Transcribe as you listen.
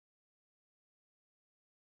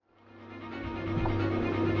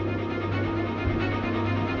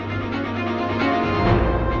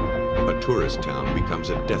tourist town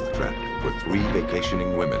becomes a death trap for 3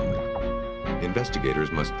 vacationing women.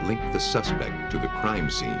 Investigators must link the suspect to the crime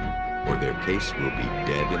scene, or their case will be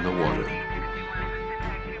dead in the water.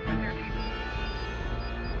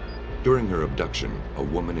 During her abduction, a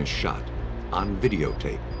woman is shot on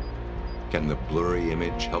videotape. Can the blurry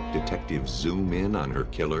image help detectives zoom in on her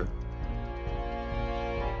killer?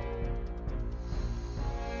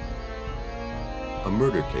 A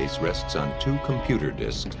murder case rests on 2 computer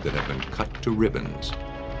disks that have been cut to ribbons.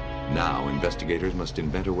 Now, investigators must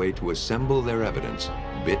invent a way to assemble their evidence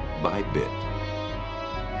bit by bit.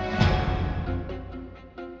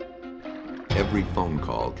 Every phone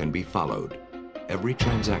call can be followed. Every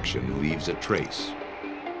transaction leaves a trace.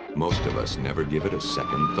 Most of us never give it a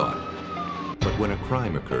second thought. But when a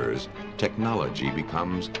crime occurs, technology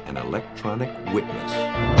becomes an electronic witness.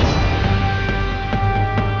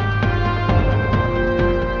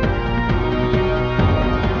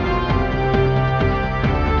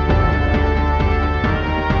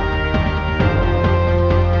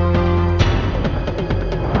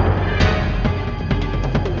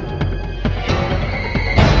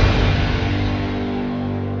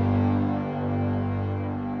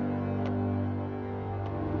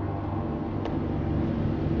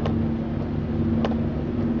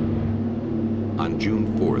 On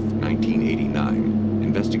June 4th, 1989,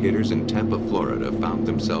 investigators in Tampa, Florida found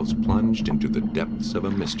themselves plunged into the depths of a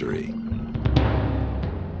mystery.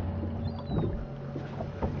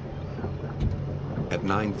 At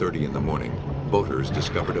 9:30 in the morning, boaters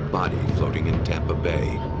discovered a body floating in Tampa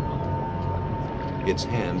Bay. Its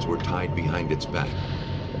hands were tied behind its back.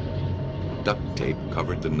 Duct tape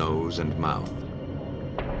covered the nose and mouth.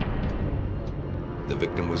 The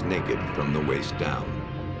victim was naked from the waist down.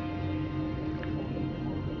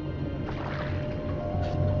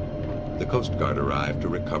 The Coast Guard arrived to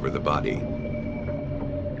recover the body.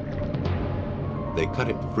 They cut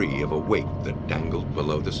it free of a weight that dangled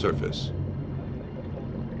below the surface.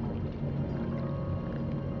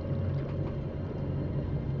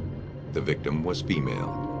 The victim was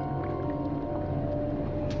female.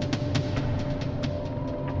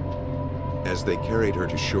 As they carried her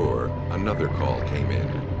to shore, another call came in.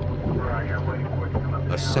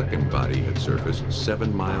 A second body had surfaced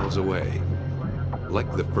 7 miles away.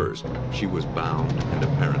 Like the first, she was bound and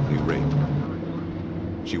apparently raped.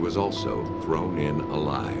 She was also thrown in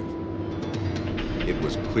alive. It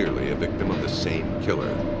was clearly a victim of the same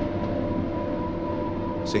killer.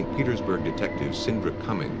 St. Petersburg detective Sindra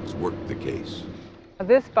Cummings worked the case.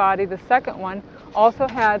 This body, the second one, also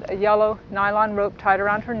had a yellow nylon rope tied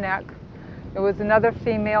around her neck. There was another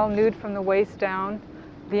female nude from the waist down.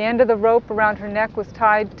 The end of the rope around her neck was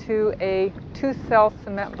tied to a 2-cell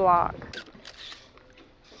cement block.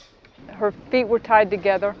 Her feet were tied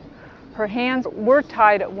together. Her hands were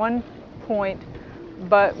tied at one point,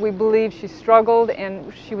 but we believe she struggled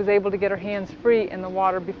and she was able to get her hands free in the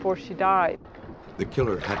water before she died. The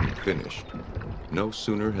killer hadn't finished. No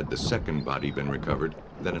sooner had the second body been recovered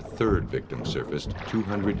than a third victim surfaced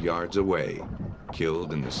 200 yards away,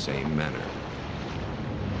 killed in the same manner.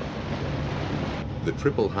 The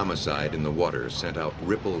triple homicide in the water sent out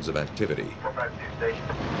ripples of activity.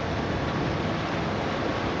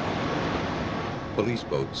 Police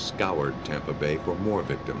boats scoured Tampa Bay for more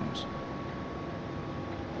victims.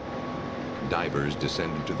 Divers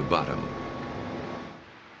descended to the bottom.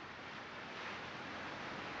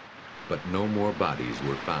 But no more bodies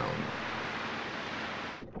were found.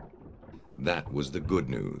 That was the good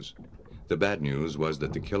news. The bad news was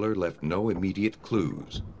that the killer left no immediate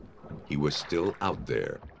clues. He was still out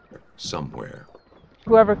there, somewhere.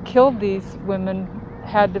 Whoever killed these women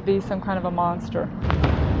had to be some kind of a monster.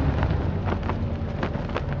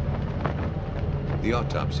 The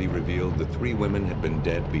autopsy revealed the 3 women had been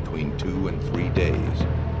dead between 2 and 3 days,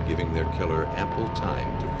 giving their killer ample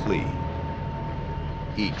time to flee.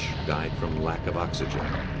 Each died from lack of oxygen,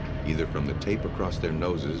 either from the tape across their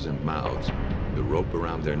noses and mouths, the rope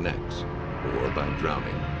around their necks, or by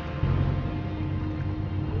drowning.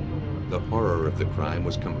 The horror of the crime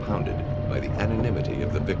was compounded by the anonymity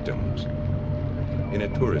of the victims. In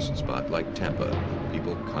a tourist spot like Tampa,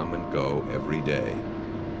 people come and go every day.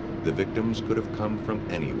 The victims could have come from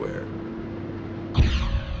anywhere.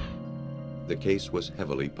 The case was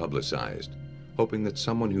heavily publicized, hoping that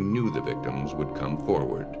someone who knew the victims would come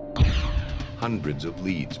forward. Hundreds of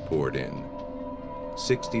leads poured in.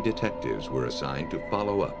 60 detectives were assigned to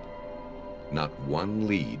follow up. Not one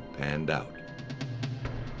lead panned out.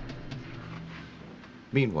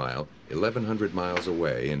 Meanwhile, 1,100 miles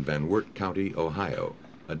away in Van Wert County, Ohio,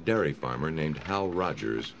 a dairy farmer named Hal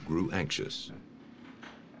Rogers grew anxious.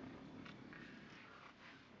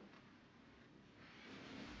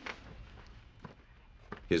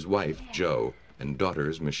 His wife, Jo, and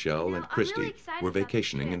daughters Michelle and Christy were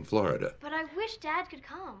vacationing in Florida. But I wish Dad could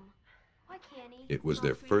come. Why can't he? It was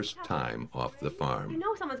their first time off the farm. You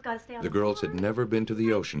know someone's got to stay on The girls had never been to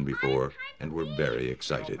the ocean before and were very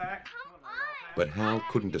excited. But Hal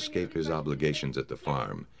couldn't escape his obligations at the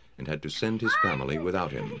farm and had to send his family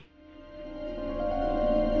without him.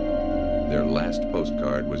 Their last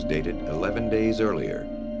postcard was dated 11 days earlier,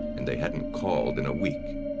 and they hadn't called in a week.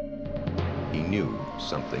 He knew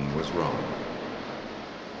something was wrong.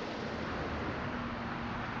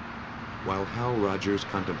 While Hal Rogers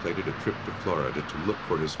contemplated a trip to Florida to look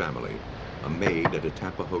for his family, a maid at a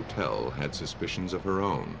Tampa hotel had suspicions of her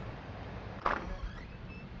own.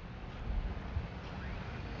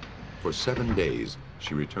 For 7 days,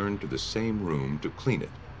 she returned to the same room to clean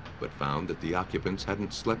it, but found that the occupants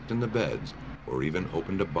hadn't slept in the beds or even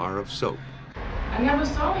opened a bar of soap. I never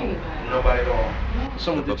saw anybody. Nobody at all.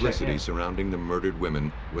 The publicity surrounding the murdered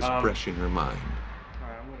women was fresh in her mind.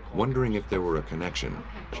 Wondering if there were a connection,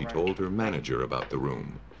 she told her manager about the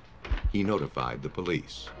room. He notified the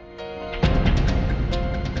police.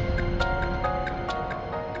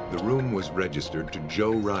 The room was registered to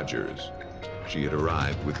Jo Rogers. She had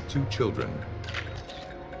arrived with 2 children.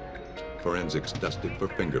 Forensics dusted for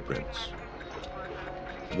fingerprints.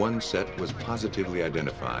 One set was positively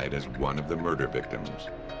identified as one of the murder victims.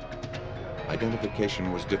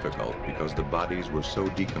 Identification was difficult because the bodies were so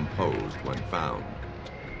decomposed when found.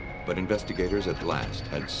 But investigators at last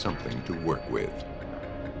had something to work with.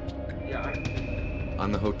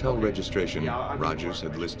 On the hotel registration, Rogers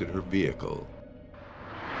had listed her vehicle.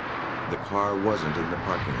 The car wasn't in the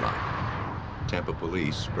parking lot. Tampa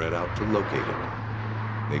police spread out to locate it.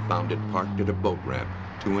 They found it parked at a boat ramp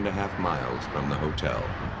 2.5 miles from the hotel.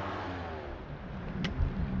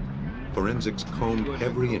 Forensics combed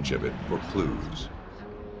every inch of it for clues.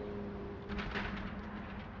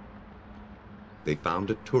 They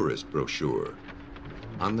found a tourist brochure.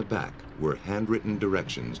 On the back were handwritten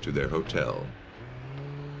directions to their hotel.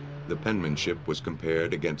 The penmanship was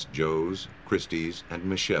compared against Jo's, Christy's, and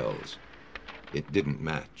Michelle's. It didn't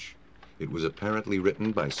match. It was apparently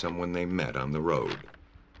written by someone they met on the road.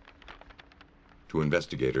 To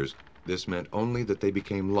investigators, this meant only that they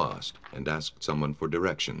became lost and asked someone for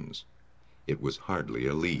directions. It was hardly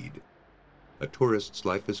a lead. A tourist's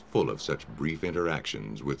life is full of such brief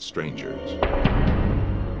interactions with strangers.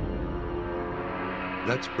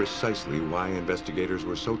 That's precisely why investigators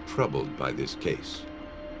were so troubled by this case.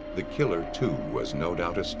 The killer, too, was no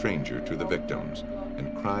doubt a stranger to the victims,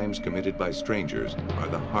 and crimes committed by strangers are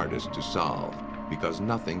the hardest to solve because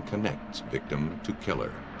nothing connects victim to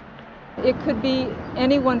killer. It could be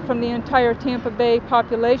anyone from the entire Tampa Bay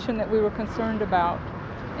population that we were concerned about.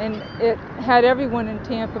 And it had everyone in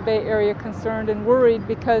Tampa Bay area concerned and worried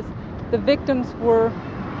because the victims were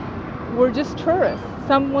just tourists,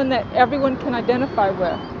 someone that everyone can identify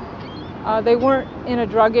with. They weren't in a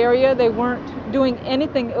drug area, they weren't doing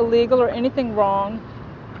anything illegal or anything wrong,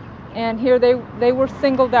 and here they were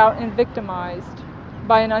singled out and victimized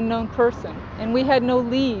by an unknown person. And we had no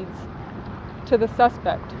leads to the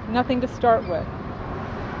suspect, nothing to start with.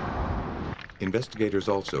 Investigators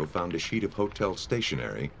also found a sheet of hotel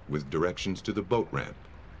stationery with directions to the boat ramp.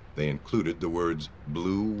 They included the words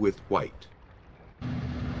blue with white.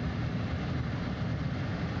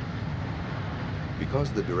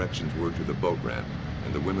 Because the directions were to the boat ramp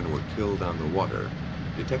and the women were killed on the water,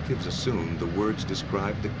 detectives assumed the words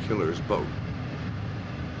described the killer's boat.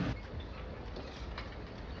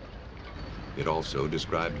 It also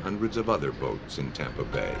described hundreds of other boats in Tampa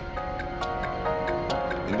Bay.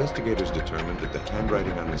 Investigators determined that the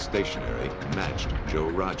handwriting on the stationery matched Jo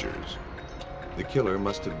Rogers. The killer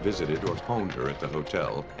must have visited or phoned her at the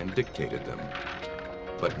hotel and dictated them.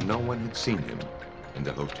 But no one had seen him, and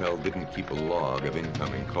the hotel didn't keep a log of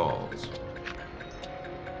incoming calls.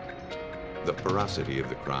 The ferocity of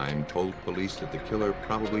the crime told police that the killer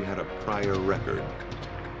probably had a prior record.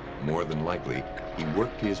 More than likely, he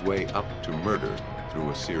worked his way up to murder through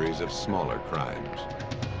a series of smaller crimes.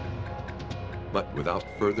 But without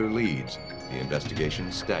further leads, the investigation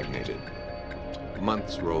stagnated.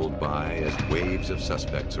 Months rolled by as waves of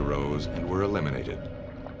suspects arose and were eliminated.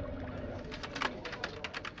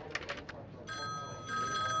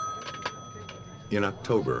 In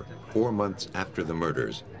October, 4 months after the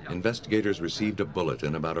murders, investigators received a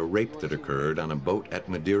bulletin about a rape that occurred on a boat at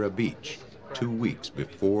Madeira Beach, 2 weeks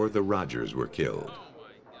before the Rogers were killed.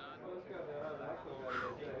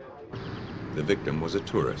 The victim was a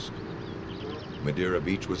tourist. Madeira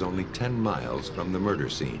Beach was only 10 miles from the murder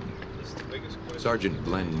scene. Sergeant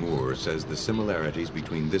Glenn Moore says the similarities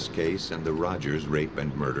between this case and the Rogers rape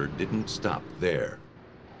and murder didn't stop there.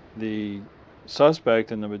 The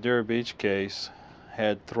suspect in the Madeira Beach case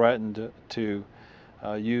had threatened to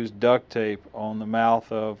use duct tape on the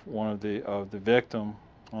mouth of one of the victim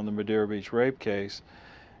on the Madeira Beach rape case,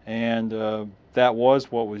 and that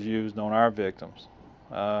was what was used on our victims.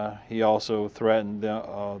 He also threatened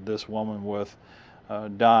this woman with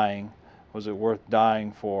dying. Was it worth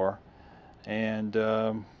dying for?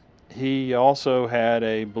 And he also had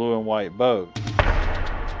a blue and white boat.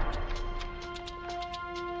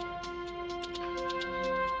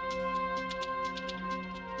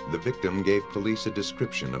 The victim gave police a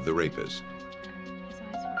description of the rapist.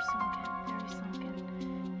 His eyes were sunken, very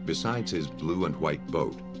sunken. Besides his blue and white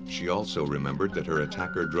boat, she also remembered that her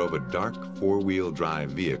attacker drove a dark four-wheel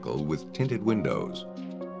drive vehicle with tinted windows.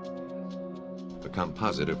 A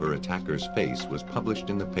composite of her attacker's face was published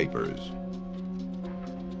in the papers.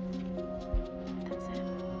 That's it.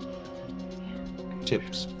 Yeah.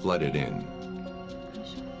 Tips flooded in. I'm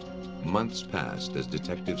sure. Months passed as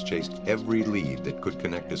detectives chased every lead that could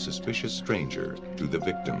connect a suspicious stranger to the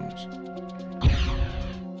victims.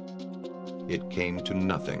 It came to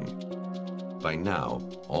nothing. By now,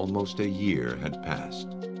 almost a year had passed,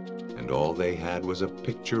 and all they had was a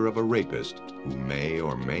picture of a rapist who may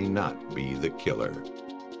or may not be the killer.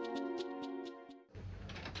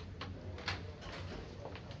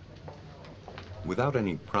 Without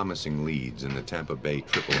any promising leads in the Tampa Bay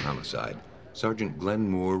triple homicide, Sergeant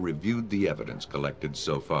Glenn Moore reviewed the evidence collected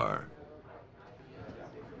so far.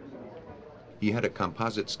 He had a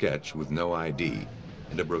composite sketch with no ID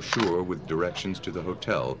and a brochure with directions to the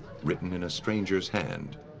hotel written in a stranger's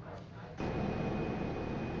hand.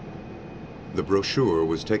 The brochure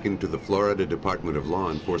was taken to the Florida Department of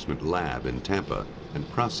Law Enforcement lab in Tampa and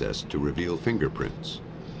processed to reveal fingerprints.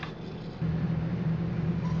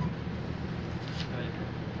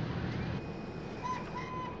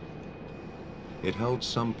 It held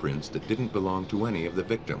some prints that didn't belong to any of the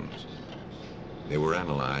victims. They were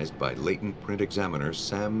analyzed by latent print examiner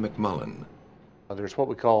Sam McMullen. There's what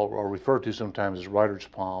we call, or refer to sometimes as writer's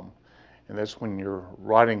palm, and that's when you're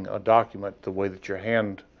writing a document the way that your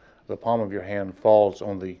hand, the palm of your hand, falls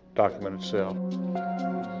on the document itself.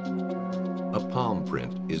 A palm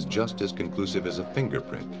print is just as conclusive as a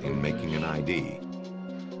fingerprint in making an ID.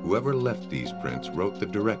 Whoever left these prints wrote the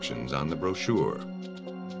directions on the brochure.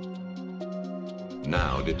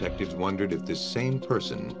 Now detectives wondered if this same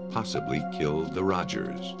person possibly killed the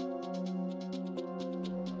Rogers.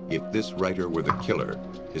 If this writer were the killer,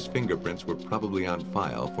 his fingerprints were probably on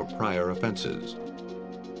file for prior offenses.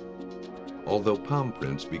 Although palm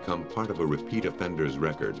prints become part of a repeat offender's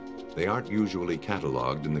record, they aren't usually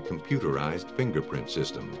cataloged in the computerized fingerprint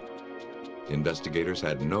system. Investigators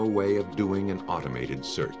had no way of doing an automated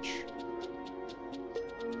search.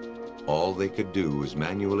 All they could do was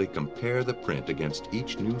manually compare the print against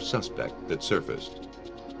each new suspect that surfaced.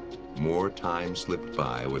 More time slipped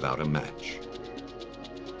by without a match.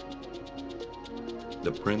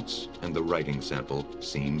 The prints and the writing sample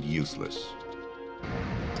seemed useless.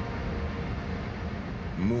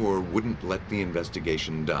 Moore wouldn't let the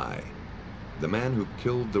investigation die. The man who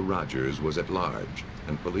killed the Rogers was at large,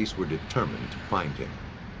 and police were determined to find him.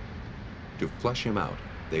 To flush him out,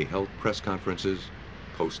 they held press conferences,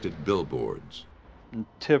 posted billboards. And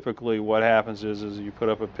typically what happens is you put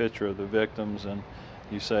up a picture of the victims and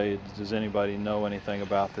you say, does anybody know anything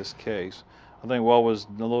about this case? I think what was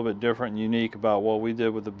a little bit different and unique about what we did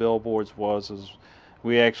with the billboards was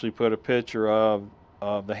we actually put a picture of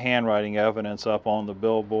the handwriting evidence up on the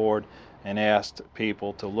billboard and asked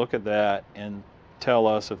people to look at that and tell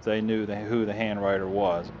us if they knew who the handwriter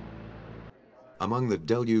was. Among the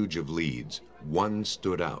deluge of leads, one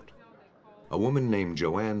stood out. A woman named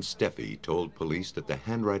Joanne Steffi told police that the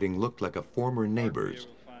handwriting looked like a former neighbor's,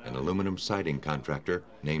 an aluminum siding contractor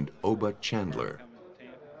named Oba Chandler.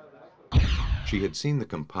 She had seen the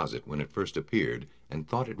composite when it first appeared and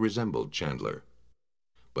thought it resembled Chandler.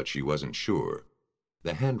 But she wasn't sure.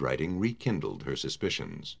 The handwriting rekindled her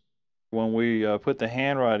suspicions. When we put the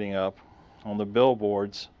handwriting up on the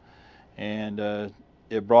billboards and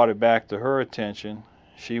it brought it back to her attention,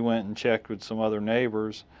 she went and checked with some other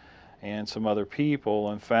neighbors and some other people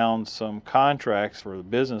and found some contracts for the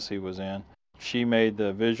business he was in. She made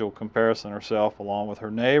the visual comparison herself along with her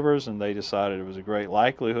neighbors, and they decided it was a great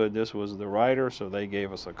likelihood this was the writer, so they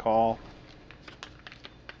gave us a call.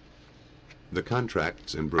 The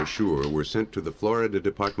contracts and brochure were sent to the Florida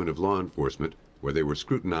Department of Law Enforcement, where they were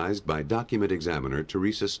scrutinized by document examiner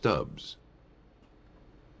Teresa Stubbs.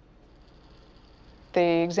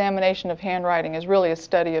 The examination of handwriting is really a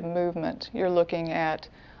study of movement. You're looking at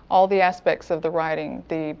all the aspects of the writing,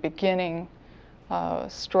 the beginning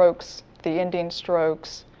strokes, the ending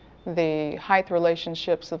strokes, the height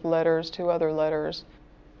relationships of letters to other letters.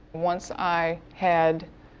 Once I had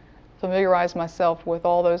familiarized myself with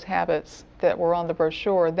all those habits that were on the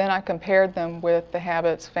brochure, then I compared them with the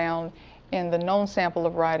habits found in the known sample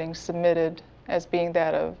of writing submitted as being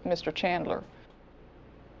that of Mr. Chandler.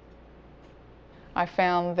 I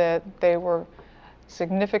found that they were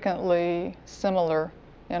significantly similar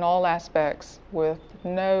in all aspects with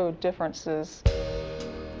no differences.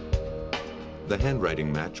 The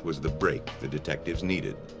handwriting match was the break the detectives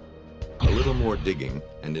needed. A little more digging,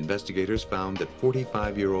 and investigators found that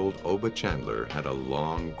 45-year-old Oba Chandler had a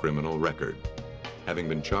long criminal record, having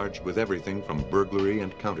been charged with everything from burglary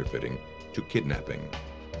and counterfeiting to kidnapping.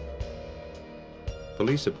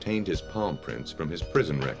 Police obtained his palm prints from his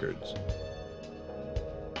prison records.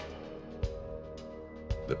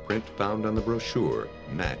 The print found on the brochure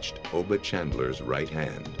matched Oba Chandler's right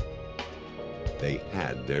hand. They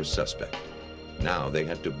had their suspect. Now they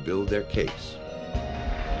had to build their case.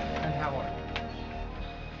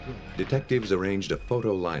 Detectives arranged a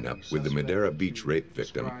photo lineup with the Madeira Beach rape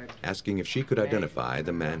victim, asking if she could identify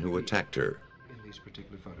the man who attacked her. In these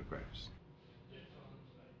particular photographs.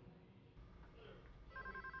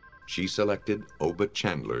 She selected Oba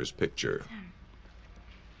Chandler's picture.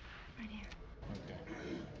 Right here.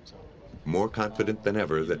 More confident than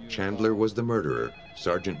ever that Chandler was the murderer,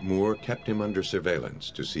 Sergeant Moore kept him under surveillance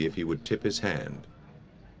to see if he would tip his hand.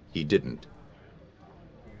 He didn't.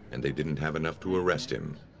 And they didn't have enough to arrest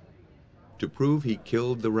him. To prove he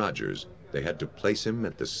killed the Rogers, they had to place him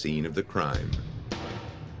at the scene of the crime.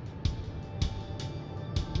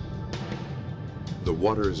 The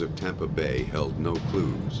waters of Tampa Bay held no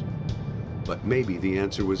clues, but maybe the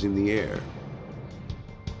answer was in the air.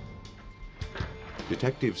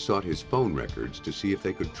 Detectives sought his phone records to see if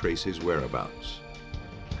they could trace his whereabouts.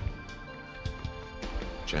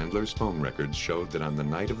 Chandler's phone records showed that on the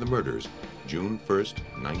night of the murders, June 1st,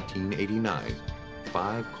 1989,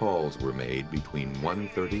 5 calls were made between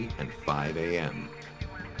 1:30 and 5 a.m.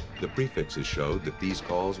 The prefixes showed that these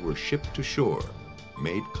calls were shipped to shore,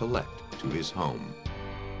 made collect to his home.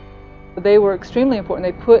 They were extremely important.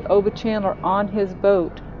 They put Oba Chandler on his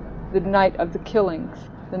boat the night of the killings,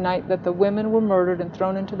 the night that the women were murdered and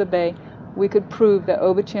thrown into the bay. We could prove that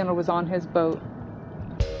Oba Chandler was on his boat.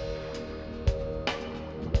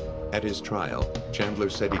 At his trial, Chandler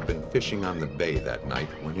said he'd been fishing on the bay that night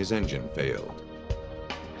when his engine failed.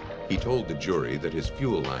 He told the jury that his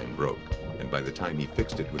fuel line broke, and by the time he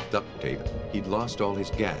fixed it with duct tape, he'd lost all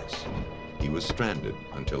his gas. He was stranded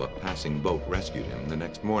until a passing boat rescued him the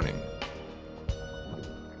next morning.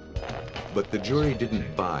 But the jury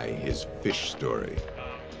didn't buy his fish story.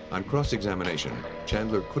 On cross-examination,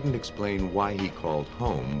 Chandler couldn't explain why he called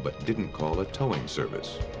home but didn't call a towing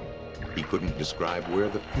service. He couldn't describe where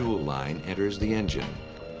the fuel line enters the engine.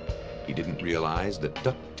 He didn't realize that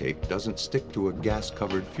duct tape doesn't stick to a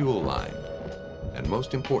gas-covered fuel line. And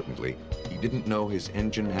most importantly, he didn't know his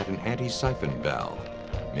engine had an anti-siphon valve,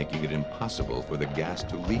 making it impossible for the gas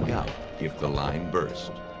to leak out if the line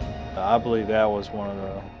burst. I believe that was one of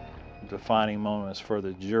the defining moments for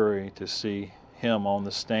the jury, to see him on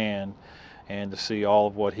the stand and to see all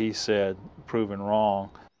of what he said proven wrong.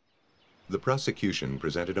 The prosecution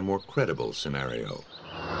presented a more credible scenario.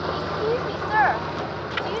 Excuse me, sir.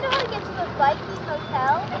 Do you know how to get to the Viking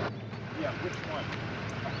Hotel? Yeah, which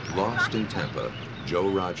one? Lost in Tampa, Jo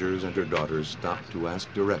Rogers and her daughters stopped to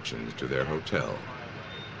ask directions to their hotel.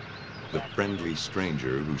 The friendly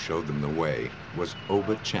stranger who showed them the way was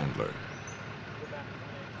Oba Chandler.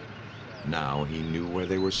 Now he knew where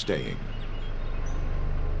they were staying.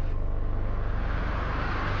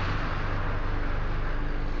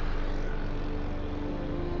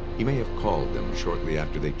 He may have called them shortly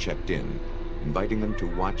after they checked in, inviting them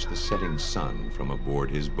to watch the setting sun from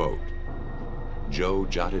aboard his boat. Jo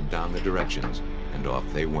jotted down the directions, and off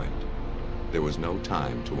they went. There was no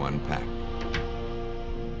time to unpack.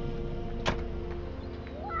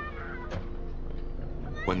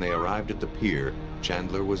 When they arrived at the pier,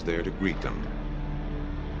 Chandler was there to greet them.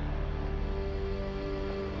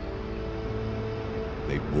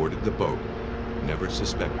 They boarded the boat, never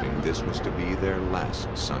suspecting this was to be their last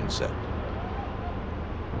sunset.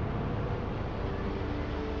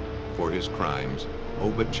 For his crimes,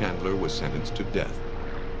 Oba Chandler was sentenced to death.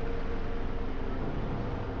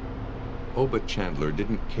 Oba Chandler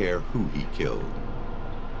didn't care who he killed.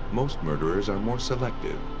 Most murderers are more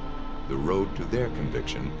selective. The road to their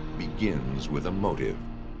conviction begins with a motive.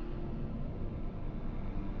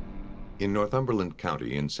 In Northumberland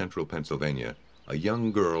County in central Pennsylvania, a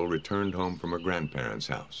young girl returned home from her grandparents'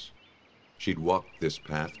 house. She'd walked this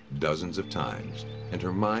path dozens of times, and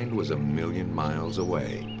her mind was a million miles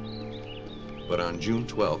away. But on June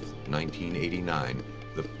 12, 1989,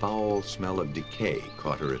 the foul smell of decay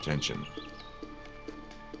caught her attention.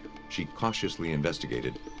 She cautiously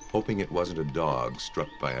investigated, hoping it wasn't a dog struck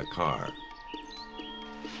by a car.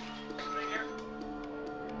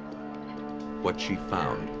 What she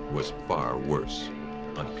found was far worse,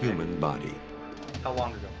 a human body. How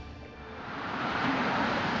long ago?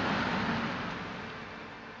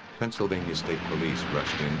 Pennsylvania State Police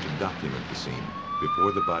rushed in to document the scene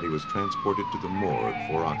before the body was transported to the morgue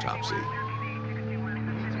for autopsy.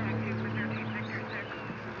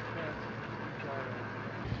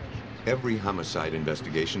 Every homicide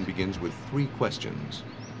investigation begins with three questions.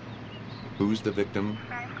 Who's the victim?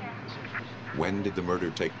 When did the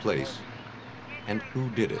murder take place? And who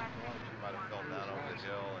did it?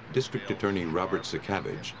 District Attorney Robert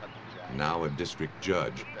Sakavage, now a district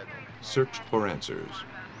judge, searched for answers.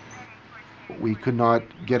 We could not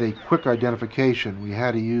get a quick identification. We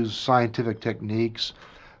had to use scientific techniques.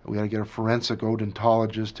 We had to get a forensic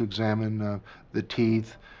odontologist to examine the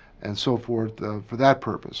teeth and so forth for that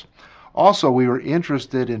purpose. Also, we were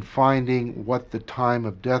interested in finding what the time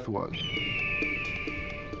of death was.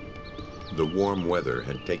 The warm weather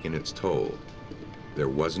had taken its toll. There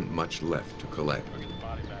wasn't much left to collect.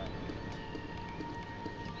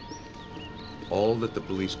 All that the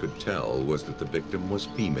police could tell was that the victim was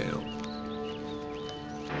female.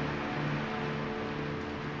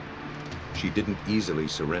 She didn't easily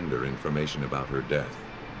surrender information about her death.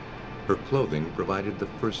 Her clothing provided the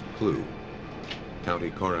first clue. County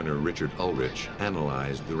Coroner Richard Ulrich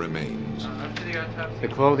analyzed the remains. The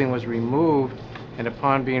clothing was removed, and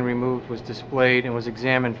upon being removed was displayed and was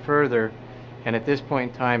examined further, and at this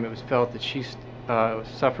point in time it was felt that she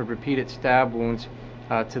suffered repeated stab wounds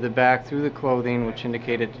to the back through the clothing, which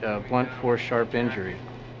indicated blunt force sharp injury.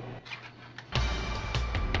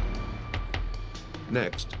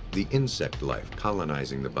 Next, the insect life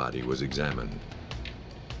colonizing the body was examined.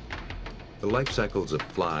 The life cycles of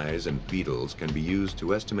flies and beetles can be used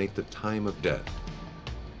to estimate the time of death.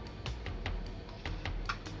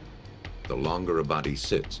 The longer a body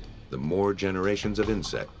sits, the more generations of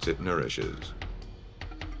insects it nourishes.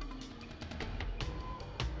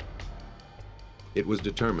 It was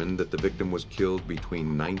determined that the victim was killed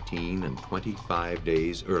between 19 and 25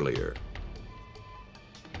 days earlier.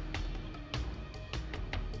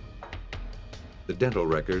 The dental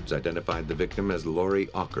records identified the victim as Lori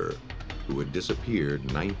Ocker, who had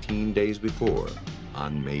disappeared 19 days before,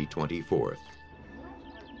 on May 24th.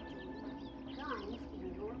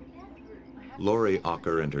 Lori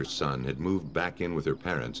Ocker and her son had moved back in with her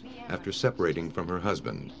parents after separating from her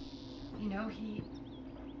husband.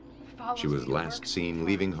 She was last seen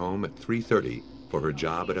leaving home at 3:30 for her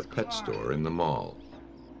job at a pet store in the mall.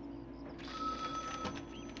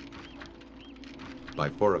 By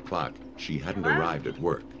 4 o'clock, she hadn't arrived at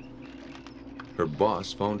work. Her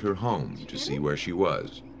boss phoned her home to see where she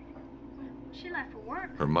was. She left for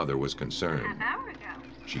work Her mother was a concerned. half hour ago.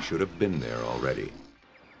 She should have been there already.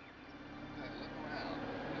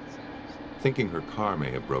 Thinking her car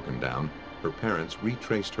may have broken down, her parents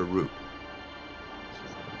retraced her route.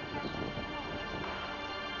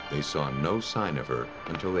 They saw no sign of her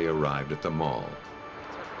until they arrived at the mall.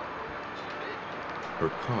 Her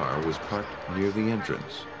car was parked near the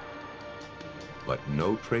entrance, but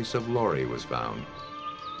no trace of Lori was found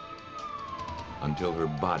until her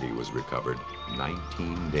body was recovered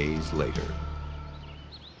 19 days later.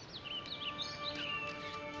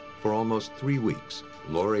 For almost 3 weeks,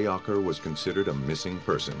 Lori Ocker was considered a missing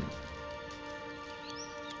person.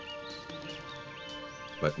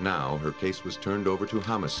 But now her case was turned over to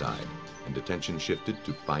homicide, and attention shifted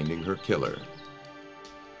to finding her killer.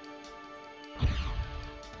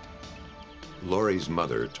 Lori's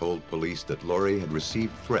mother told police that Lori had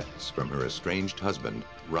received threats from her estranged husband,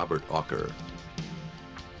 Robert Ocker.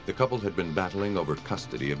 The couple had been battling over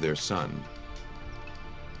custody of their son.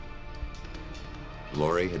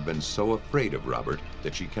 Lori had been so afraid of Robert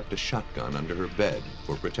that she kept a shotgun under her bed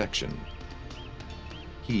for protection.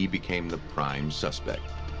 He became the prime suspect.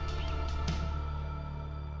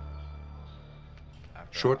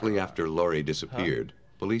 Shortly after Lori disappeared,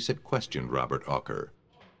 police had questioned Robert Ocker.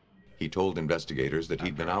 He told investigators that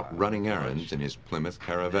he'd been out running errands in his Plymouth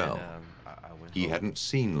Caravelle. He hadn't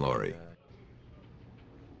seen Lori.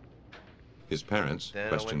 His parents,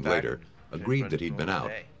 questioned later, agreed that he'd been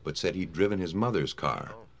out, but said he'd driven his mother's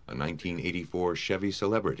car, a 1984 Chevy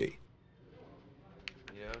Celebrity.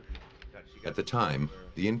 At the time,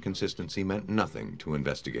 the inconsistency meant nothing to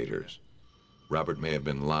investigators. Robert may have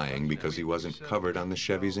been lying because he wasn't covered on the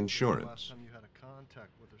Chevy's insurance. You had a contact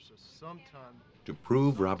with her, so sometime To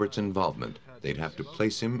prove Robert's involvement, they'd have to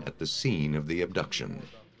place him at the scene of the abduction.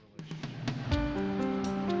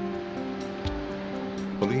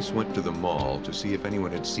 Police went to the mall to see if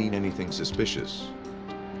anyone had seen anything suspicious.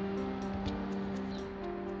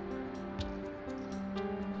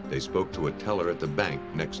 They spoke to a teller at the bank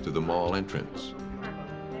next to the mall entrance.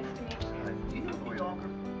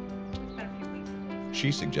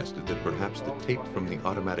 She suggested that perhaps the tape from the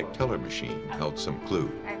automatic teller machine held some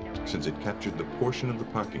clue, since it captured the portion of the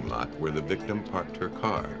parking lot where the victim parked her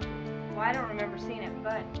car. Well, I don't remember seeing it,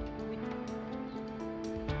 but...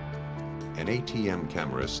 An ATM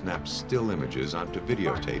camera snaps still images onto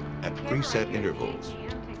videotape at preset intervals.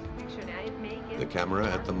 The camera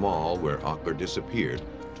at the mall where Ocker disappeared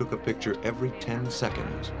took a picture every 10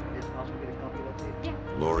 seconds.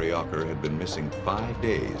 Lori Ocker had been missing 5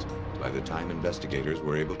 days by the time investigators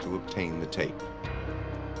were able to obtain the tape.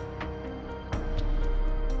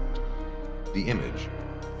 The image,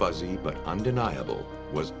 fuzzy but undeniable,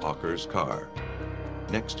 was Ocker's car.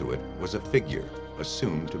 Next to it was a figure,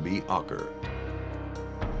 assumed to be Ocker.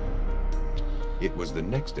 It was the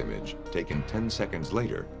next image, taken 10 seconds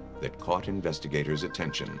later, that caught investigators'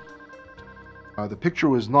 attention. The picture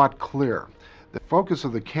was not clear. The focus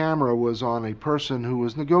of the camera was on a person who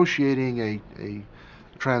was negotiating a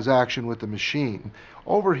transaction with the machine.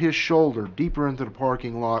 Over his shoulder, deeper into the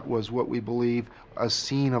parking lot, was what we believe a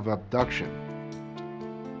scene of abduction.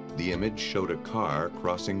 The image showed a car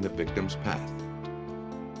crossing the victim's path.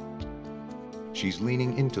 She's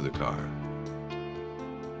leaning into the car.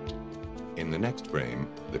 In the next frame,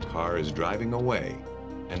 the car is driving away,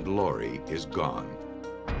 and Lori is gone.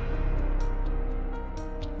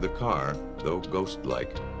 The car, though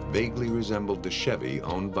ghost-like, vaguely resembled the Chevy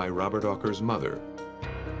owned by Robert Ocker's mother.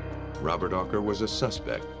 Robert Ocker was a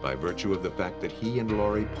suspect by virtue of the fact that he and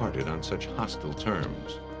Lori parted on such hostile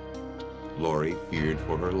terms. Lori feared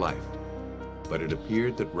for her life, but it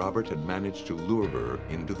appeared that Robert had managed to lure her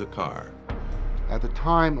into the car. At the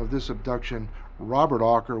time of this abduction, Robert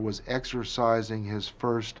Ocker was exercising his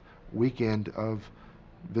first weekend of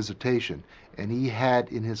visitation, and he had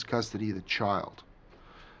in his custody the child.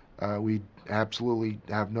 We absolutely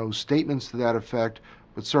have no statements to that effect,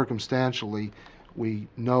 but circumstantially, we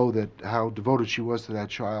know that how devoted she was to that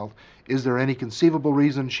child. Is there any conceivable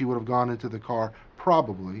reason she would have gone into the car?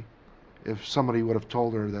 Probably. If somebody would have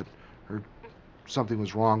told her that something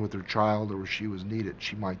was wrong with her child or she was needed,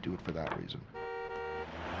 she might do it for that reason.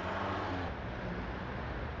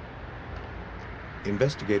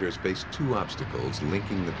 Investigators faced two obstacles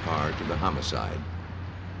linking the car to the homicide.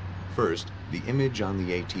 First, the image on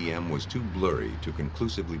the ATM was too blurry to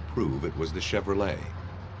conclusively prove it was the Chevrolet.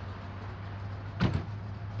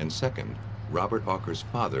 And second, Robert Ocker's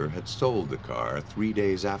father had sold the car 3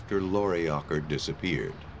 days after Lori Ocker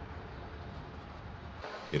disappeared.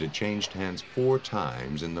 It had changed hands 4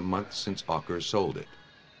 times in the month since Ocker sold it.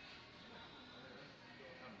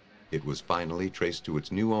 It was finally traced to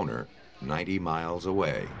its new owner 90 miles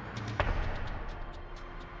away.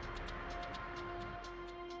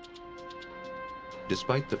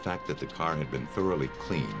 Despite the fact that the car had been thoroughly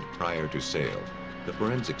cleaned prior to sale, the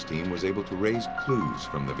forensics team was able to raise clues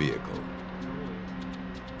from the vehicle.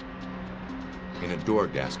 In a door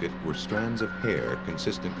gasket were strands of hair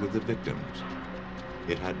consistent with the victim's.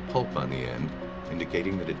 It had pulp on the end,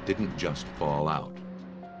 indicating that it didn't just fall out.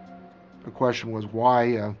 The question was,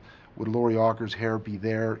 why would Lori Ocker's hair be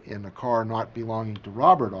there in a car not belonging to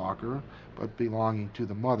Robert Ocker, but belonging to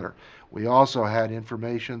the mother? We also had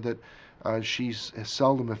information that she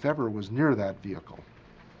seldom, if ever, was near that vehicle.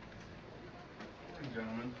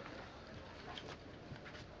 Gentlemen.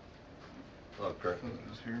 Hello, Griffin.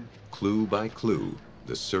 Clue by clue,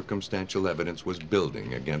 the circumstantial evidence was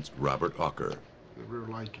building against Robert Ocker. The rear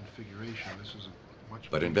light configuration, this is a much...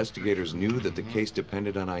 But investigators knew that the case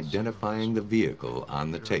depended on identifying the vehicle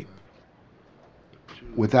on the tape.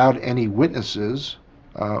 Without any witnesses,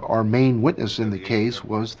 our main witness in the case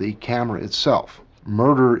was the camera itself.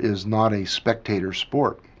 Murder is not a spectator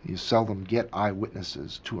sport. You seldom get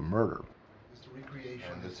eyewitnesses to a murder. It's the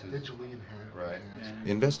recreation, it's digitally enhanced. Right.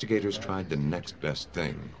 Investigators tried the next best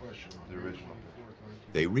thing. The original.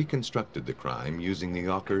 They reconstructed the crime using the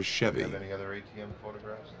Ocker's Chevy. Do you have any other ATM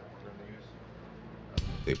photographs that we're going to use?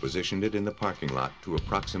 They positioned it in the parking lot to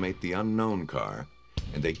approximate the unknown car,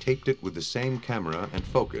 and they taped it with the same camera and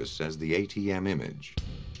focus as the ATM image.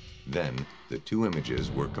 Then, the two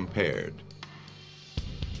images were compared.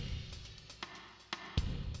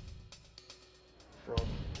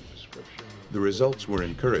 The results were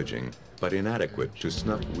encouraging, but inadequate to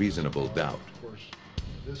snuff reasonable doubt.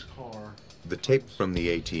 The tape from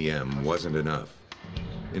the ATM wasn't enough.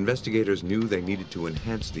 Investigators knew they needed to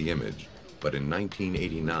enhance the image, but in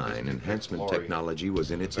 1989, enhancement technology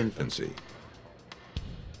was in its infancy.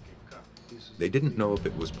 They didn't know if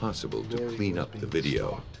it was possible to clean up the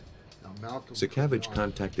video. Sakavage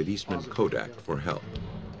contacted Eastman Kodak for help.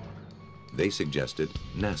 They suggested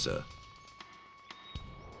NASA.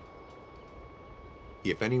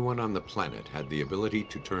 If anyone on the planet had the ability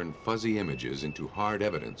to turn fuzzy images into hard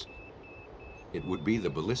evidence, it would be the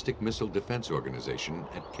Ballistic Missile Defense Organization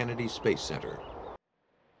at Kennedy Space Center.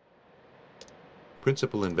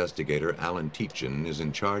 Principal investigator Alan Tietjen is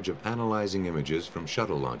in charge of analyzing images from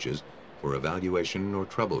shuttle launches for evaluation or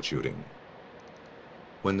troubleshooting.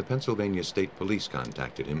 When the Pennsylvania State Police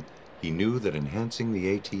contacted him, he knew that enhancing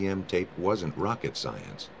the ATM tape wasn't rocket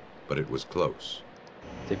science, but it was close.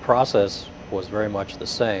 The process was very much the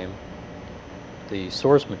same. The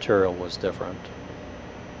source material was different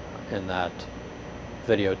in that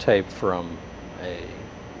videotape from a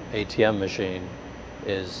ATM machine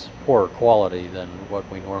is poorer quality than what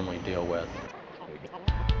we normally deal with.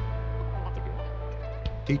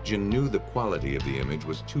 Tietjen knew the quality of the image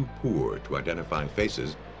was too poor to identify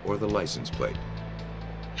faces or the license plate.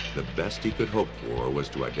 The best he could hope for was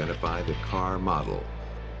to identify the car model.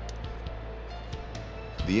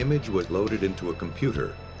 The image was loaded into a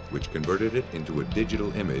computer, which converted it into a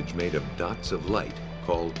digital image made of dots of light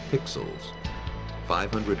called pixels.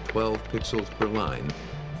 512 pixels per line,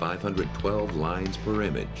 512 lines per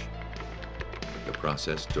image. The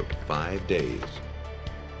process took 5 days.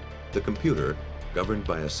 The computer, governed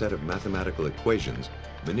by a set of mathematical equations,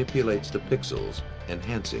 manipulates the pixels,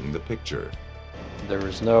 enhancing the picture. There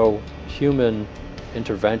is no human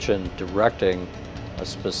intervention directing a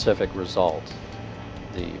specific result.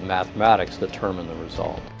 The mathematics determine the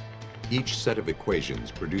result. Each set of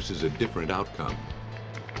equations produces a different outcome.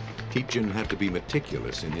 Tietjen had to be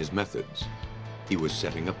meticulous in his methods. He was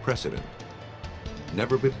setting a precedent.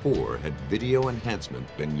 Never before had video enhancement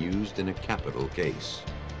been used in a capital case.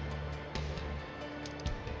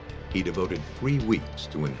 He devoted 3 weeks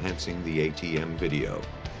to enhancing the ATM video.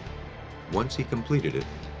 Once he completed it,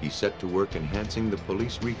 he set to work enhancing the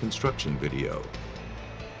police reconstruction video.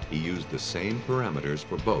 He used the same parameters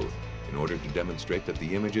for both in order to demonstrate that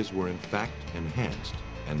the images were in fact enhanced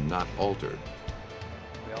and not altered.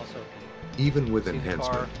 Even with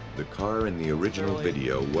enhancement, the car in the original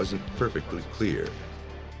video wasn't perfectly clear.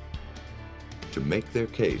 To make their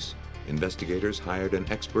case, investigators hired an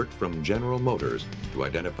expert from General Motors to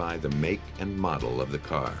identify the make and model of the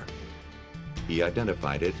car. He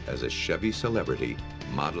identified it as a Chevy Celebrity,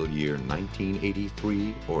 model year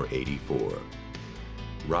 1983 or 84.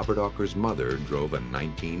 Robert Auker's mother drove a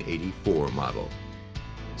 1984 model.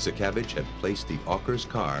 Sakavage had placed the Auker's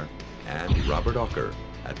car and Robert Auker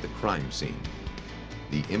at the crime scene.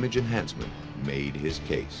 The image enhancement made his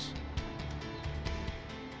case.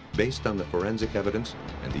 Based on the forensic evidence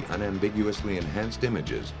and the unambiguously enhanced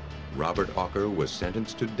images, Robert Auker was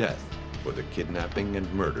sentenced to death for the kidnapping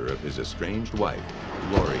and murder of his estranged wife,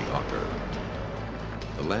 Lori Auker.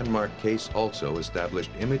 The landmark case also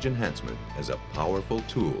established image enhancement as a powerful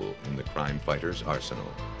tool in the crime fighter's arsenal.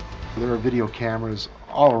 There are video cameras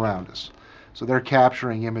all around us. So they're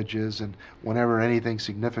capturing images, and whenever anything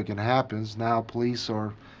significant happens, now police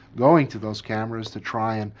are going to those cameras to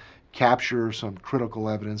try and capture some critical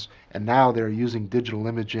evidence, and now they're using digital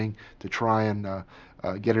imaging to try and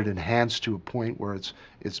get it enhanced to a point where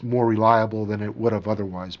it's more reliable than it would have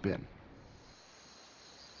otherwise been.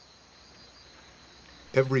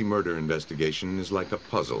 Every murder investigation is like a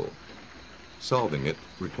puzzle. Solving it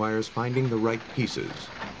requires finding the right pieces.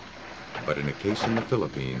 But in a case in the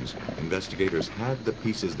Philippines, investigators had the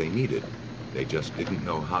pieces they needed. They just didn't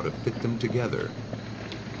know how to fit them together.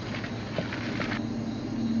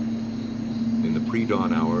 In the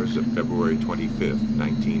pre-dawn hours of February 25,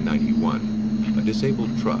 1991, a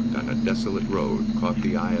disabled truck on a desolate road caught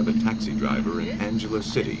the eye of a taxi driver in Angeles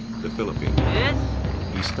City, the Philippines.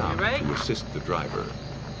 He stopped to assist the driver.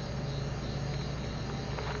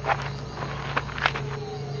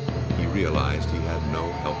 He realized he had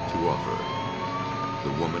no help to offer.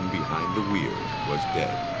 The woman behind the wheel was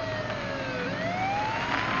dead.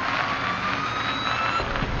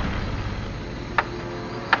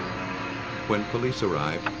 When police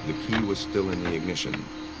arrived, the key was still in the ignition.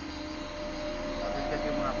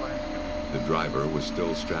 The driver was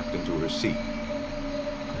still strapped into her seat.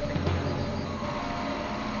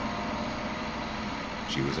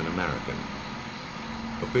 She was an American.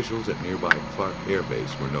 Officials at nearby Clark Air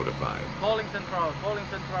Base were notified. Calling Central,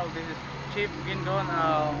 this is Chief Gindon.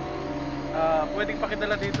 Pwedeng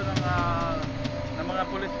pakidala dito ng mga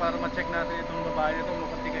pulis para ma-check natin itong babae nito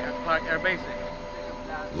mukhang tigay at Clark Air Base.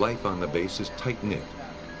 life on the base is tight-knit.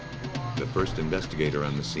 The first investigator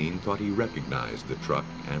on the scene thought he recognized the truck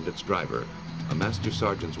and its driver, a Master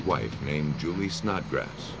Sergeant's wife named Julie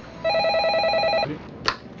Snodgrass.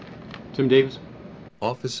 Tim Davis.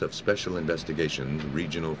 Office of Special Investigations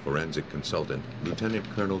Regional Forensic Consultant Lieutenant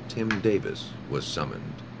Colonel Tim Davis was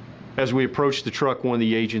summoned. As we approached the truck, one of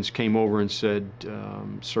the agents came over and said,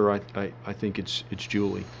 "Sir, I think it's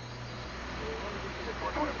Julie."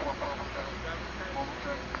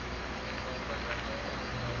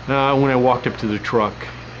 When I walked up to the truck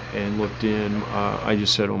and looked in, I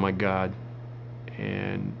just said, "Oh my God!"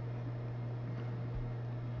 And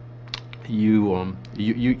you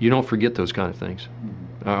don't forget those kind of things.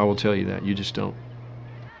 I will tell you that. You just don't.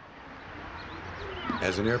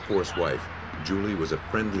 As an Air Force wife, Julie was a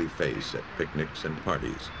friendly face at picnics and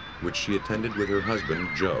parties, which she attended with her husband,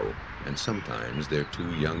 Joe, and sometimes their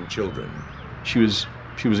 2 young children. She was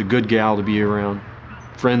a good gal to be around,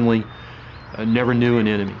 friendly, never knew an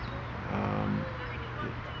enemy.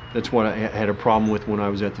 That's what I had a problem with when I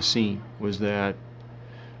was at the scene, was that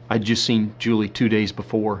I'd just seen Julie 2 days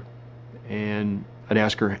before, and I'd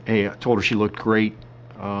ask her, hey, I told her she looked great.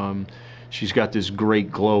 She's got this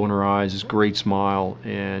great glow in her eyes, this great smile,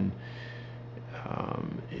 and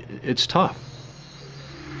it's tough.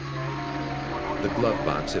 The glove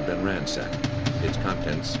box had been ransacked, its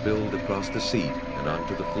contents spilled across the seat and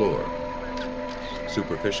onto the floor.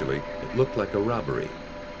 Superficially, it looked like a robbery,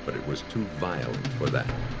 but it was too violent for that.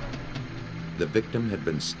 The victim had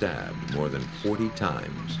been stabbed more than 40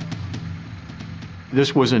 times.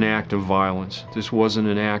 This was an act of violence. This wasn't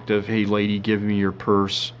an act of, hey lady, give me your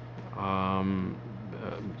purse. I'm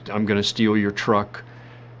going to steal your truck.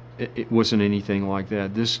 It wasn't anything like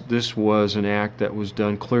that. This was an act that was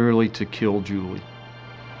done clearly to kill Julie.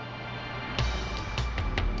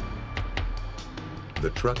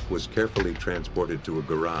 The truck was carefully transported to a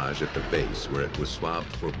garage at the base where it was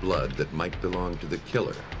swabbed for blood that might belong to the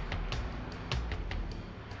killer.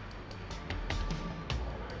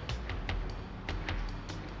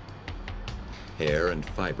 Hair and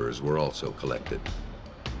fibers were also collected.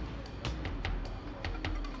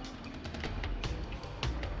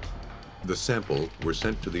 The sample were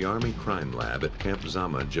sent to the Army Crime Lab at Camp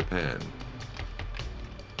Zama, Japan.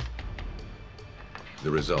 The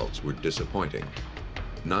results were disappointing.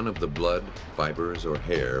 None of the blood, fibers, or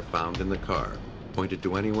hair found in the car pointed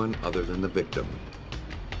to anyone other than the victim.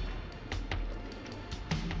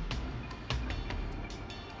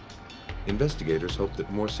 Investigators hoped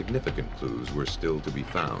that more significant clues were still to be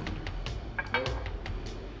found.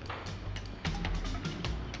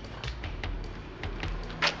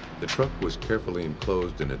 The truck was carefully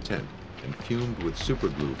enclosed in a tent and fumed with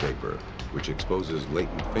superglue vapor, which exposes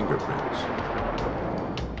latent fingerprints.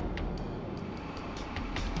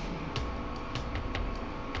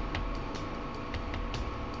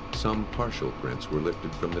 Some partial prints were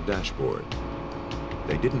lifted from the dashboard.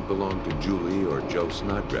 They didn't belong to Julie or Joe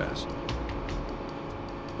Snodgrass,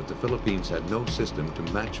 but the Philippines had no system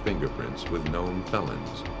to match fingerprints with known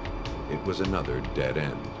felons. It was another dead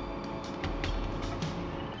end.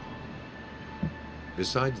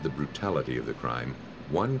 Besides the brutality of the crime,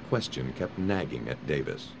 one question kept nagging at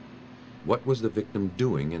Davis. What was the victim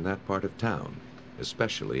doing in that part of town,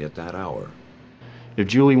 especially at that hour? If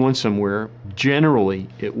Julie went somewhere, generally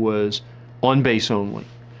it was on base only.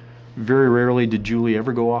 Very rarely did Julie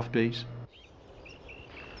ever go off base.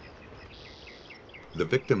 The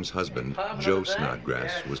victim's husband, Joe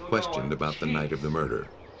Snodgrass, was questioned about the night of the murder.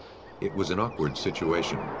 It was an awkward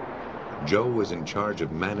situation. Joe was in charge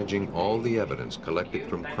of managing all the evidence collected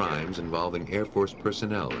from crimes involving Air Force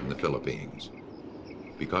personnel in the Philippines.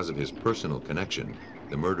 Because of his personal connection,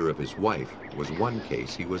 the murder of his wife was one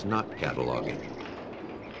case he was not cataloging.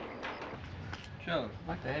 Joe, I'd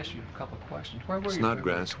like to ask you a couple of questions. Where were you?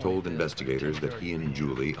 Snodgrass told investigators that he and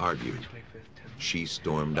Julie argued. She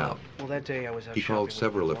stormed out. Well, that day I was out He called shopping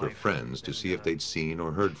with several my of her wife, friends to see if they'd seen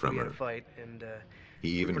or heard from we had her. a fight, and, He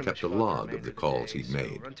even pretty kept a much fought for log the of the remainder calls of the he'd day,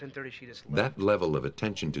 made. so around 10:30 she just left. That level of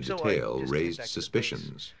attention to So I detail just raised came back to the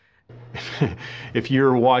suspicions. If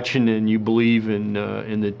you're watching and you believe in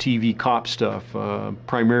the TV cop stuff,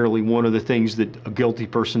 primarily one of the things that a guilty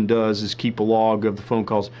person does is keep a log of the phone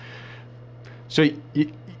calls. So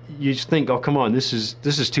you just think, oh come on, this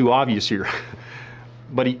is too obvious here,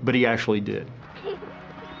 but he actually did.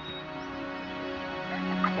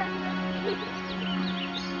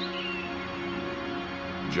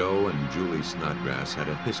 Joe and Julie Snodgrass had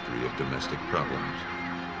a history of domestic problems.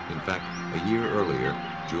 In fact, a year earlier,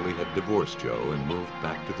 Julie had divorced Joe and moved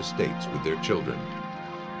back to the States with their children.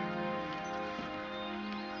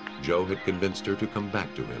 Joe had convinced her to come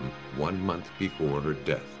back to him 1 month before her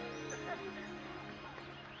death.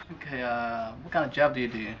 Okay, what kind of job do you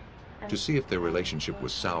do? To see if their relationship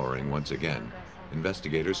was souring once again,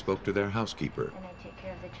 investigators spoke to their housekeeper. And I take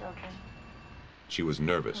care of the children. She was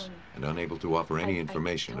nervous and unable to offer any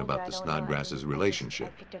information about the Snodgrass'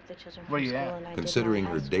 relationship. Where you at? Considering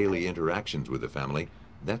her daily interactions with the family,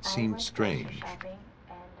 that seemed strange.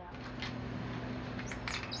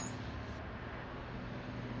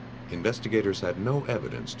 Investigators had no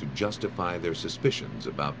evidence to justify their suspicions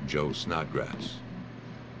about Joe Snodgrass.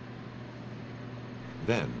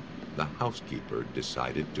 Then, the housekeeper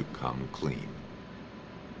decided to come clean.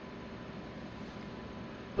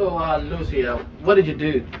 So, Lucy, what did you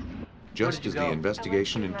do? Just as the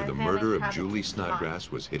investigation into the murder of Julie Snodgrass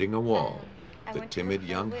was hitting a wall, the timid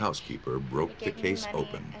young housekeeper broke the case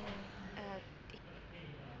open.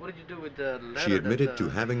 What did you do with the letter? She admitted to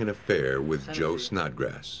having an affair with Joe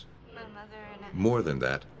Snodgrass. More than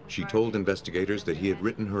that, she told investigators that he had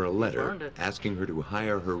written her a letter asking her to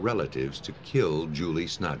hire her relatives to kill Julie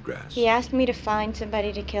Snodgrass. He asked me to find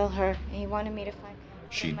somebody to kill her. He wanted me to find...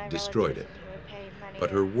 She destroyed it. But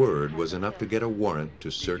her word was enough to get a warrant to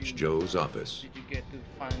search Joe's office. Did you get to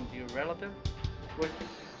find your relative? What?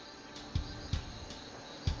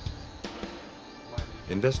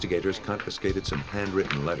 Investigators confiscated some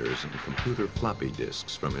handwritten letters and computer floppy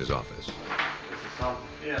disks from his office.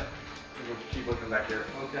 Yeah. We'll keep looking back here.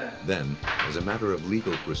 Okay. Then, as a matter of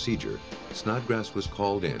legal procedure, Snodgrass was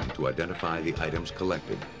called in to identify the items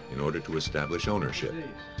collected in order to establish ownership.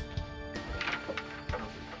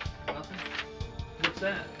 What's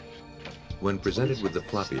that? When presented with the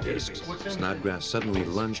floppy disks, Snodgrass suddenly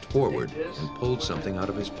lunged forward and pulled something out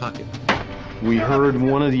of his pocket. We heard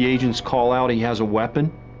one of the agents call out he has a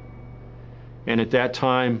weapon, and at that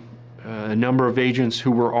time a number of agents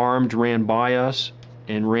who were armed ran by us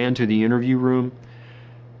and ran to the interview room,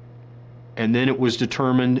 and then it was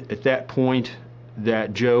determined at that point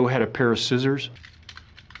that Joe had a pair of scissors.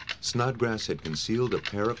 Snodgrass had concealed a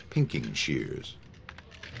pair of pinking shears.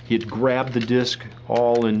 He had grabbed the disc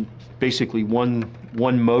all in basically one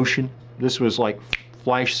motion. This was like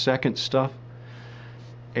flash second stuff,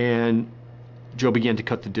 and Joe began to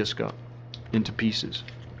cut the disc up into pieces.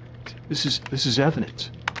 This is evidence.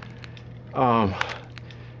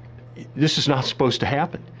 This is not supposed to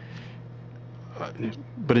happen,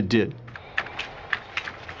 but it did.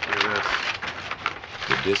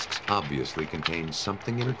 The discs obviously contained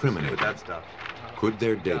something incriminating. Could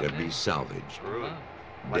their data be salvaged?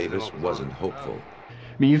 Davis wasn't hopeful. I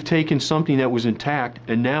mean, you've taken something that was intact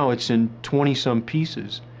and now it's in 20-some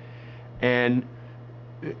pieces, and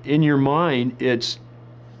in your mind, it's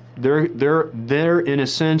there in a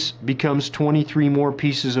sense becomes 23 more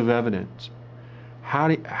pieces of evidence. How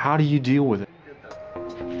do you deal with it?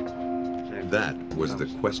 That was the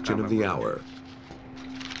question of the hour.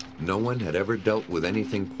 No one had ever dealt with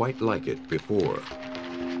anything quite like it before.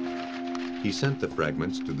 He sent the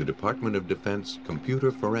fragments to the Department of Defense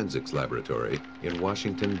Computer Forensics Laboratory in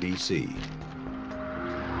Washington, D.C.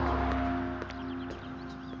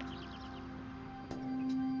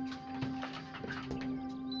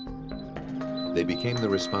 They became the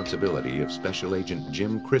responsibility of Special Agent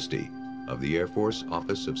Jim Christie of the Air Force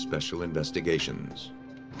Office of Special Investigations.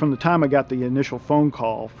 From the time I got the initial phone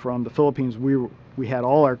call from the Philippines, we had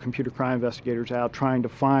all our computer crime investigators out trying to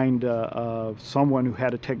find someone who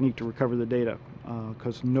had a technique to recover the data,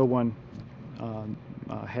 because no one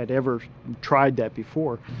had ever tried that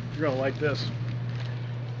before. You're gonna like this.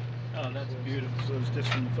 Oh, that's beautiful. So it's just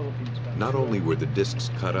from the Philippines. Not only were the discs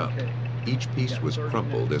cut up, each piece was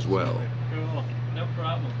crumpled as well. Cool. No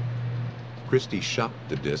problem. Christie shopped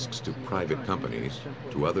the discs to private companies,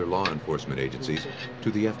 to other law enforcement agencies,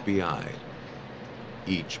 to the FBI.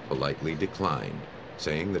 Each politely declined,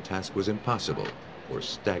 saying the task was impossible or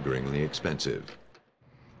staggeringly expensive.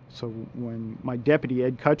 So when my deputy,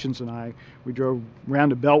 Ed Cutchins, and we drove around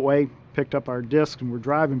the Beltway, picked up our discs, and we're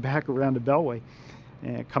driving back around the Beltway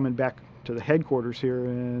and coming back to the headquarters here,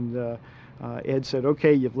 and Ed said,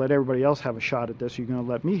 okay, you've let everybody else have a shot at this, you're going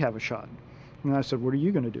to let me have a shot. And I said, what are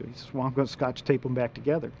you going to do? He says, well, I'm going to Scotch tape them back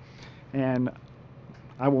together. And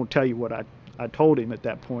I won't tell you what I told him at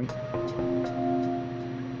that point.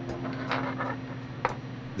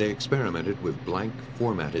 They experimented with blank,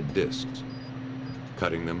 formatted discs,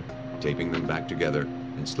 cutting them, taping them back together,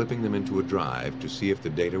 and slipping them into a drive to see if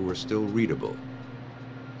the data were still readable.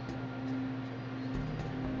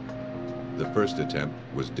 The first attempt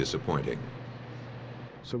was disappointing.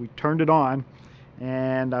 So we turned it on,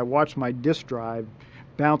 and I watched my disk drive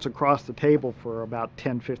bounce across the table for about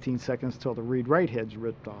 10-15 seconds till the read-write heads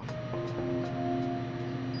ripped off.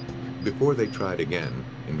 Before they tried again,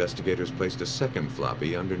 investigators placed a second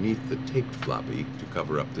floppy underneath the taped floppy to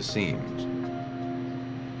cover up the seams.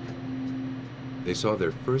 They saw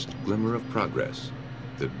their first glimmer of progress.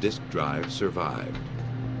 The disk drive survived.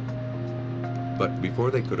 But before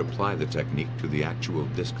they could apply the technique to the actual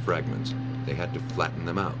disk fragments, they had to flatten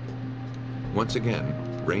them out. Once again,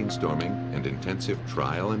 brainstorming and intensive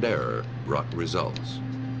trial and error brought results.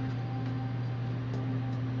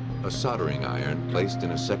 A soldering iron placed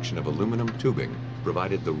in a section of aluminum tubing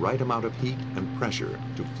provided the right amount of heat and pressure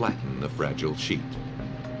to flatten the fragile sheet.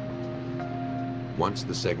 Once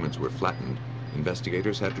the segments were flattened,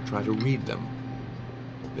 investigators had to try to read them.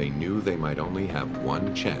 They knew they might only have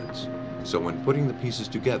one chance, so when putting the pieces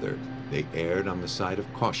together, they erred on the side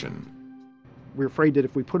of caution. We're afraid that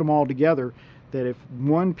if we put them all together, that if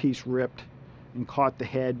one piece ripped and caught the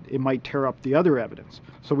head, it might tear up the other evidence.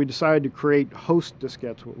 So we decided to create host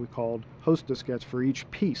diskettes, what we called host diskettes for each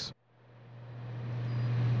piece.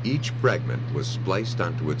 Each fragment was spliced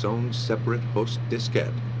onto its own separate host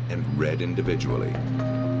diskette and read individually.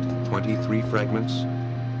 23 fragments,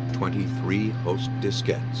 23 host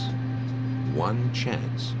diskettes. One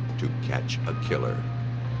chance to catch a killer.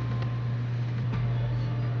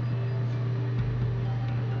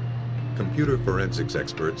 Computer forensics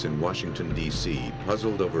experts in Washington, D.C.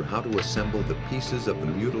 puzzled over how to assemble the pieces of the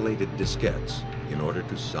mutilated diskettes in order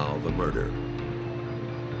to solve a murder.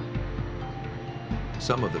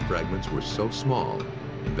 Some of the fragments were so small,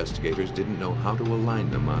 investigators didn't know how to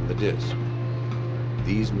align them on the disk.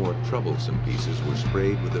 These more troublesome pieces were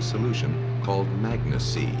sprayed with a solution called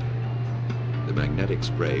Magna-C. The magnetic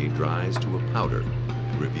spray dries to a powder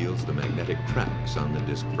and reveals the magnetic tracks on the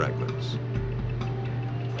disk fragments.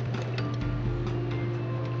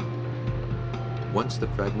 Once the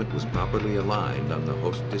fragment was properly aligned on the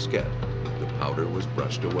host diskette, the powder was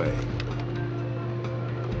brushed away.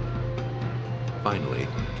 Finally,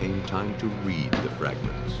 came time to read the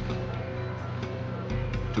fragments.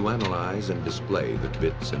 To analyze and display the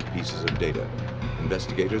bits and pieces of data,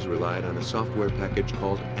 investigators relied on a software package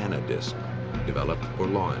called Anadisk, developed for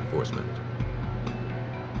law enforcement.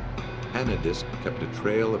 Anadisk kept a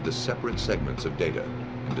trail of the separate segments of data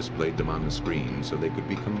and displayed them on the screen so they could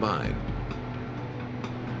be combined.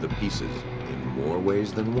 The pieces, in more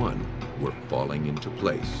ways than one, were falling into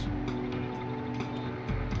place.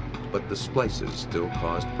 But the splices still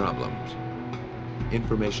caused problems.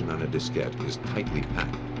 Information on a diskette is tightly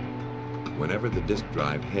packed. Whenever the disk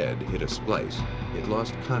drive head hit a splice, it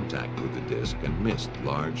lost contact with the disk and missed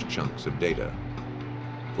large chunks of data.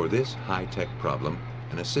 For this high-tech problem,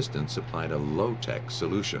 an assistant supplied a low-tech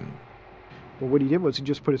solution. Well, what he did was he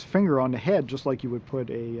just put his finger on the head, just like you would put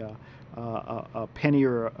a penny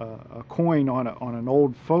or a coin on an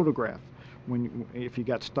old photograph if you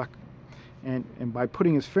got stuck. And by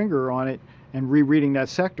putting his finger on it and rereading that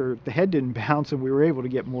sector, the head didn't bounce and we were able to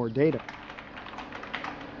get more data.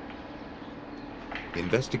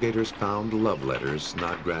 Investigators found love letters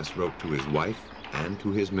Snodgrass wrote to his wife and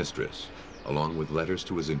to his mistress, along with letters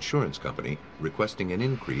to his insurance company requesting an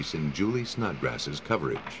increase in Julie Snodgrass's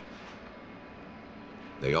coverage.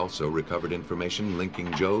 They also recovered information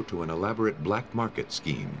linking Joe to an elaborate black market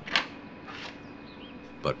scheme.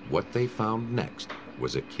 But what they found next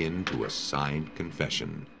was akin to a signed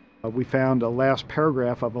confession. We found a last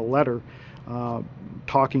paragraph of a letter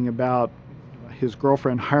talking about his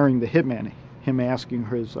girlfriend hiring the hitman, him asking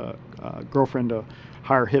his girlfriend to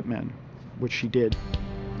hire hitmen, which she did.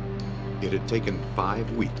 It had taken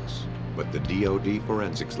 5 weeks, but the DoD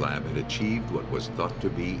Forensics Lab had achieved what was thought to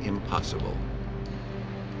be impossible.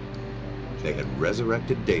 They had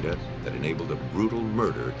resurrected data that enabled a brutal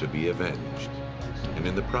murder to be avenged, and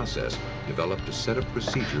in the process developed a set of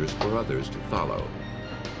procedures for others to follow.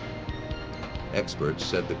 Experts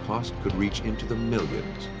said the cost could reach into the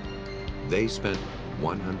millions. They spent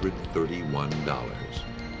 $131.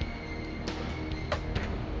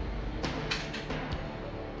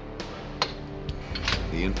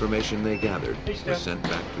 The information they gathered was sent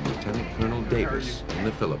back to Lieutenant Colonel Davis in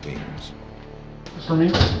the Philippines. For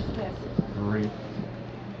me? I'll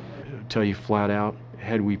tell you flat out,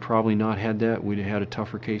 had we probably not had that, we'd have had a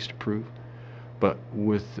tougher case to prove. But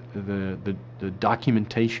with the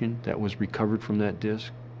documentation that was recovered from that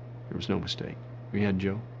disc, there was no mistake. We had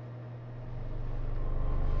Joe.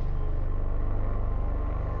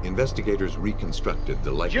 Investigators reconstructed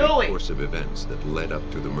the likely course of events that led up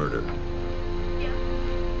to the murder.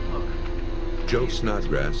 Joe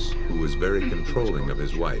Snodgrass, who was very controlling of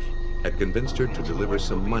his wife, had convinced her to deliver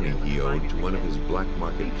some money he owed to one of his black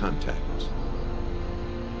market contacts.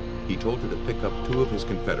 He told her to pick up 2 of his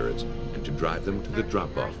confederates and to drive them to the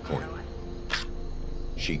drop-off point.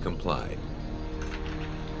 She complied.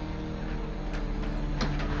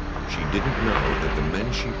 She didn't know that the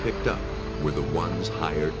men she picked up were the ones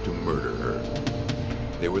hired to murder her.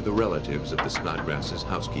 They were the relatives of the Snodgrass'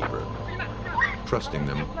 housekeeper. Trusting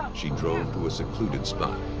them, she drove to a secluded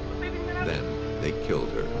spot. Then they killed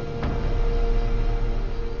her.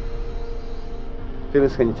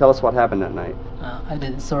 Felix, can you tell us what happened that night? I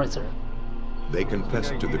didn't sorry, sir. They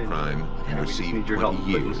confessed to the crime and received 20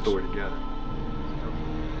 years.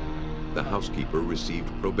 The housekeeper received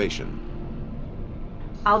probation.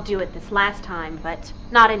 I'll do it this last time, but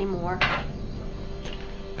not anymore.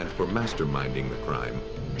 And for masterminding the crime,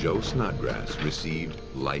 Joe Snodgrass received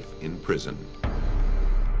life in prison.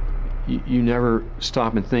 You never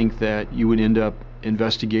stop and think that you would end up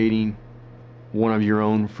investigating one of your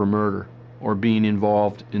own for murder or being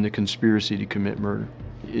involved in the conspiracy to commit murder.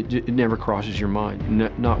 It never crosses your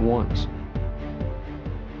mind, not once.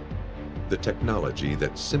 The technology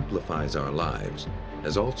that simplifies our lives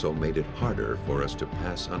has also made it harder for us to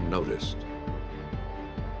pass unnoticed.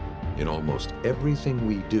 In almost everything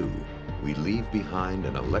we do, we leave behind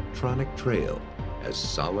an electronic trail as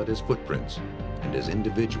solid as footprints and as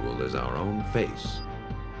individual as our own face.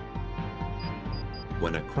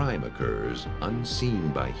 When a crime occurs unseen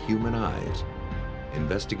by human eyes,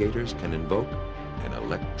 investigators can invoke an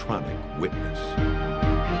electronic witness.